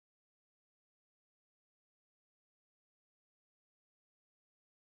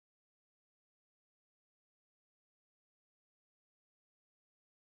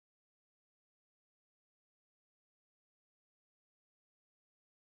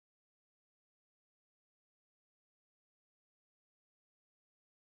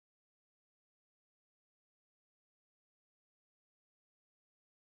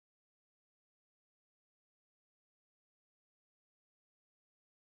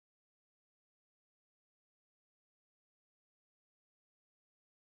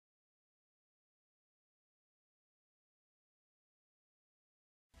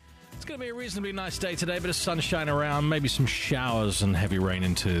going to be a reasonably nice day today, bit of sunshine around, maybe some showers and heavy rain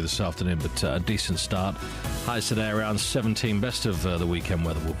into this afternoon, but a decent start. Highs today around 17. Best of the weekend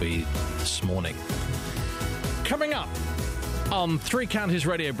weather will be this morning. Coming up on Three Counties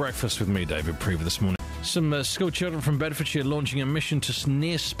Radio Breakfast with me, David Prever, this morning. Some school children from Bedfordshire launching a mission to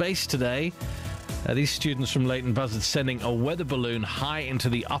near space today. These students from Leighton Buzzard sending a weather balloon high into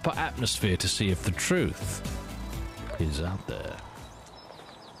the upper atmosphere to see if the truth is out there.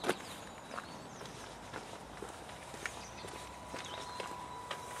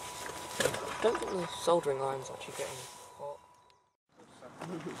 I don't think the soldering iron's actually getting hot.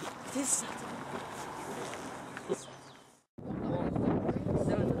 This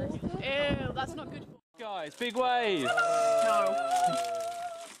Ew, that's not good. Guys, big wave! No.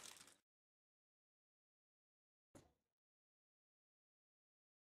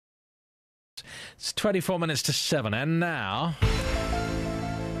 It's 24 minutes to 7, and now...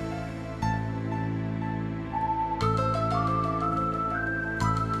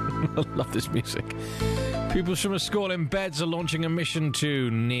 I love this music. Pupils from a school in Beds are launching a mission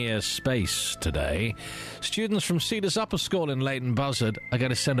to near space today. Students from Cedars Upper School in Leighton Buzzard are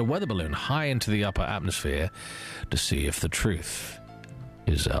going to send a weather balloon high into the upper atmosphere to see if the truth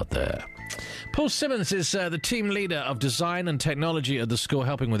is out there. Paul Simmons is the team leader of design and technology at the school,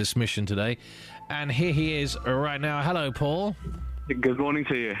 helping with this mission today. And here he is right now. Hello, Paul. Good morning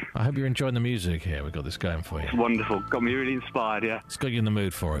to you. I hope you're enjoying the music here. We've got this going for you. It's wonderful. Got me really inspired, yeah. It's got you in the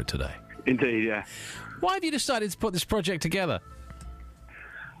mood for it today. Indeed, yeah. Why have you decided to put this project together?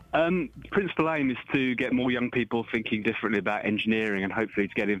 Principal aim is to get more young people thinking differently about engineering and hopefully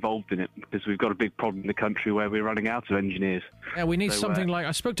to get involved in it, because we've got a big problem in the country where we're running out of engineers. Yeah, we need something like...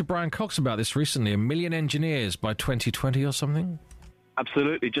 I spoke to Brian Cox about this recently, 1 million engineers by 2020 or something.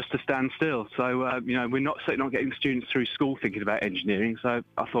 Absolutely, just to stand still. So, we're certainly not getting students through school thinking about engineering, so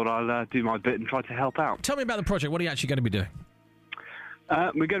I thought I'll do my bit and try to help out. Tell me about the project. What are you actually going to be doing?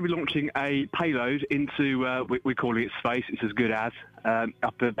 We're going to be launching a payload into, we're calling it space, it's as good as,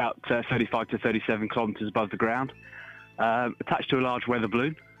 up about 35 to 37 kilometres above the ground, attached to a large weather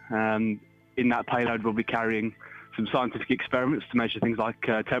balloon. In that payload we'll be carrying some scientific experiments to measure things like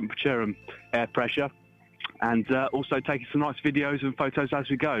temperature and air pressure, and also taking some nice videos and photos as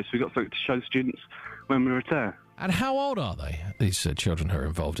we go. So we've got something to show the students when we return. And how old are they, these children who are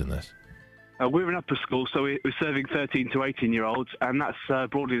involved in this? We're an upper school, so we're serving 13 to 18-year-olds, and that's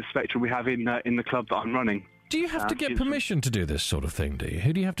broadly the spectrum we have in the club that I'm running. Do you have to get permission to do this sort of thing, do you?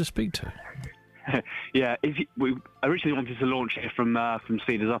 Who do you have to speak to? Yeah, we originally wanted to launch it from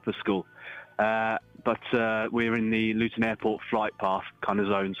Cedars Upper School, but we're in the Luton Airport flight path kind of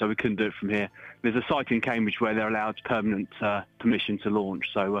zone, so we couldn't do it from here. There's a site in Cambridge where they're allowed permanent permission to launch,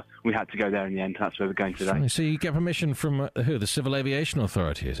 so we had to go there in the end. That's where we're going today. So you get permission from who? The Civil Aviation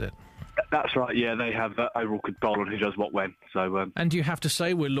Authority, is it? That's right, yeah, they have overall control on who does what when. So, and do you have to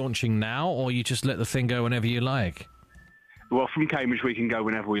say we're launching now, or you just let the thing go whenever you like? Well, from Cambridge we can go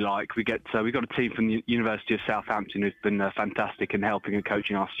whenever we like. We've got a team from the University of Southampton who's been fantastic in helping and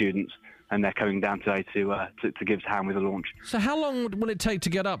coaching our students, and they're coming down today to give us a hand with the launch. So how long will it take to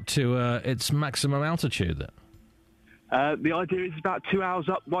get up to its maximum altitude then? The idea is about 2 hours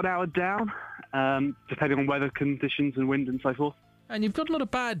up, 1 hour down, depending on weather conditions and wind and so forth. And you've got not a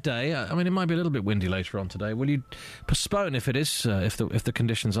bad day. I mean, it might be a little bit windy later on today. Will you postpone if it is, if the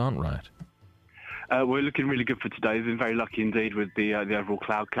conditions aren't right? We're looking really good for today. We've been very lucky indeed with the overall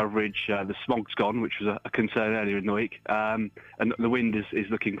cloud coverage. The smog's gone, which was a concern earlier in the week, and the wind is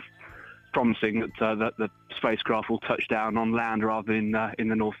looking promising that the spacecraft will touch down on land rather than in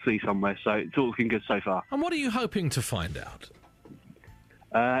the North Sea somewhere. So it's all looking good so far. And what are you hoping to find out?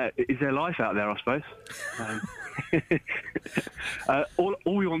 Is there life out there, I suppose? All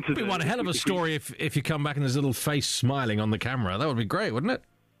we want to do... It'd be one hell of a story if you come back and there's a little face smiling on the camera. That would be great, wouldn't it?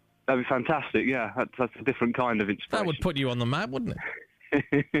 That'd be fantastic, yeah. That's a different kind of inspiration. That would put you on the map, wouldn't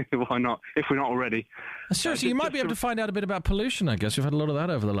it? Why not? If we're not already. Seriously, you might be able to find out a bit about pollution, I guess. We've had a lot of that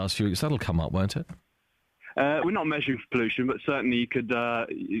over the last few weeks. That'll come up, won't it? We're not measuring for pollution, but certainly you could...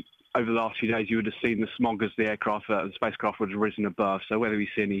 over the last few days, you would have seen the smog as the spacecraft would have risen above. So whether we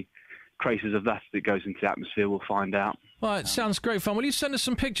see any traces of that goes into the atmosphere, we'll find out. Well, it sounds great fun. Will you send us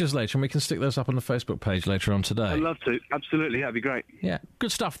some pictures later and we can stick those up on the Facebook page later on today? I'd love to. Absolutely. That'd be great. Yeah.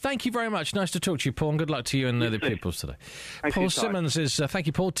 Good stuff. Thank you very much. Nice to talk to you, Paul, and good luck to you and the pupils today. Paul Simmons is, thank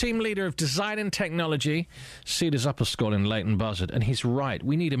you, Paul, team leader of design and technology, Cedars Upper School in Leighton Buzzard. And he's right.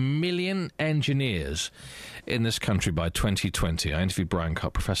 We need 1 million engineers in this country by 2020. I interviewed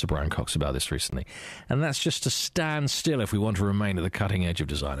Professor Brian Cox about this recently. And that's just to stand still if we want to remain at the cutting edge of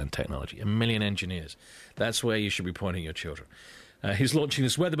design and technology. 1 million engineers. That's where you should be pointing your children. He's launching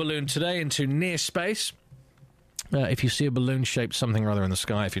this weather balloon today into near space. If you see a balloon-shaped something or other in the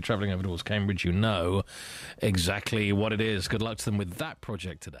sky, if you're travelling over towards Cambridge, you know exactly what it is. Good luck to them with that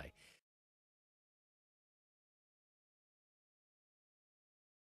project today.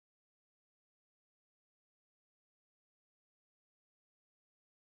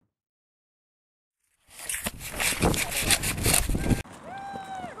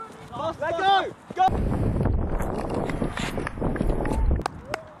 Let go! Go!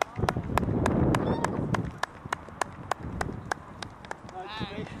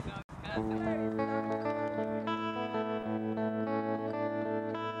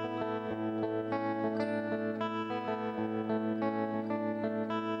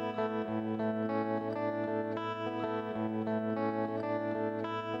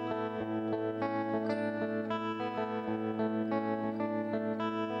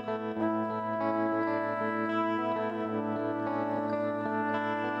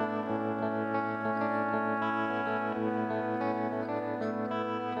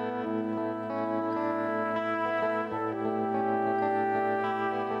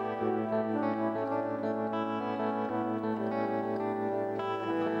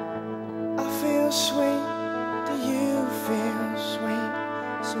 Sweet, do you feel sweet?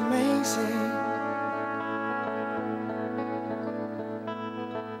 It's amazing.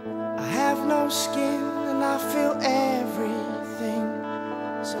 I have no skin and I feel everything.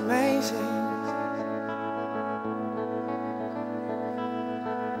 It's amazing.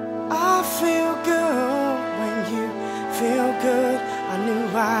 I feel good when you feel good. I knew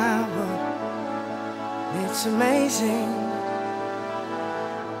I would. It's amazing.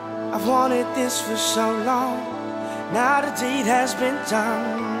 I've wanted this for so long. Now the deed has been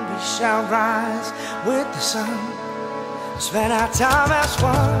done. We shall rise with the sun. Spend our time as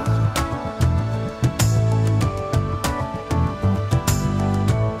one.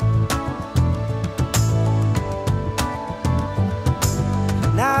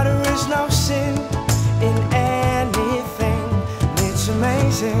 Now there is no sin in anything. It's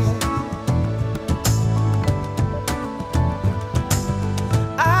amazing.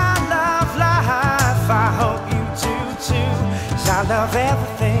 I love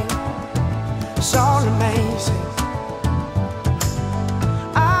everything, it's all amazing.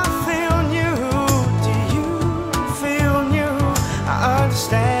 I feel new, do you feel new? I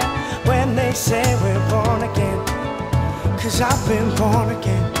understand when they say we're born again, 'cause I've been born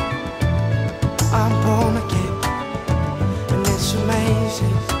again. I'm born again, and it's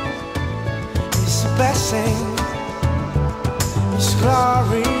amazing. It's the best thing, it's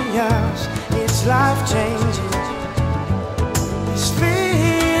glorious, it's life-changing.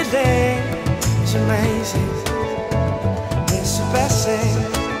 It's amazing. It's the best thing.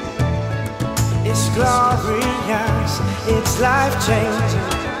 It's glorious. It's life-changing.